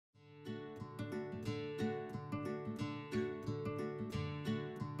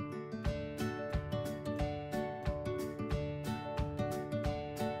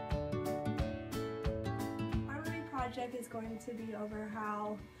project is going to be over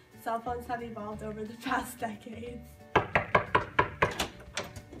how cell phones have evolved over the past decades.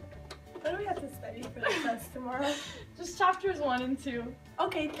 What do we have to study for the test tomorrow? Just chapters 1 and 2.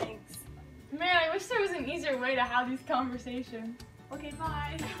 Okay, thanks. Man, I wish there was an easier way to have these conversations. Okay,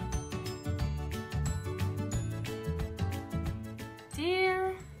 bye.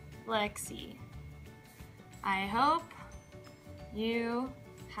 Dear Lexi, I hope you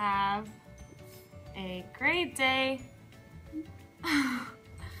have a great day.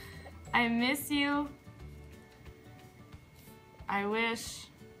 I miss you. I wish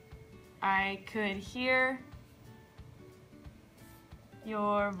I could hear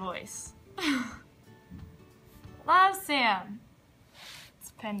your voice. Love, Sam.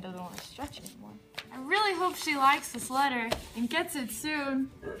 This pen doesn't want to stretch anymore. I really hope she likes this letter and gets it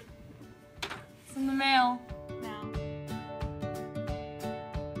soon. It's in the mail now.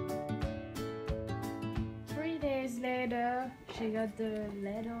 3 days later, she got the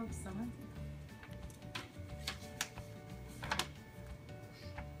letter of Samantha.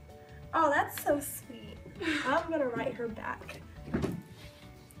 Oh, that's so sweet. I'm gonna write her back.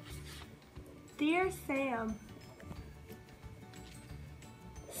 Dear Sam.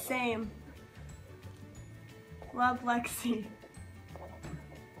 Same. Love, Lexi.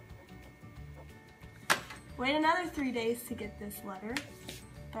 Wait another 3 days to get this letter,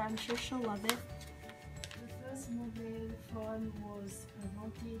 but I'm sure she'll love it. The first mobile phone was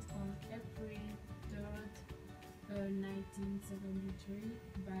invented on April 3rd, 1973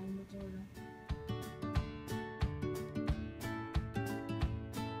 by Motorola.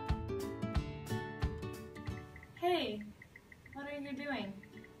 Hey, what are you doing?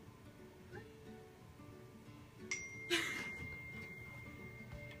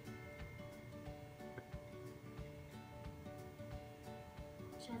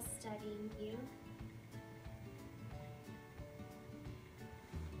 Just studying you.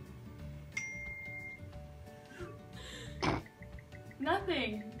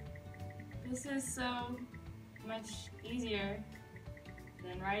 Nothing. This is so much easier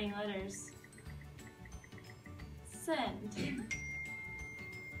than writing letters. Send.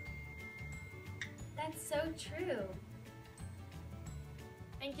 That's so true.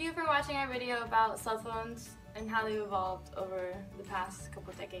 Thank you for watching our video about cell phones and how they've evolved over the past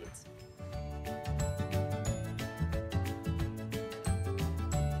couple decades.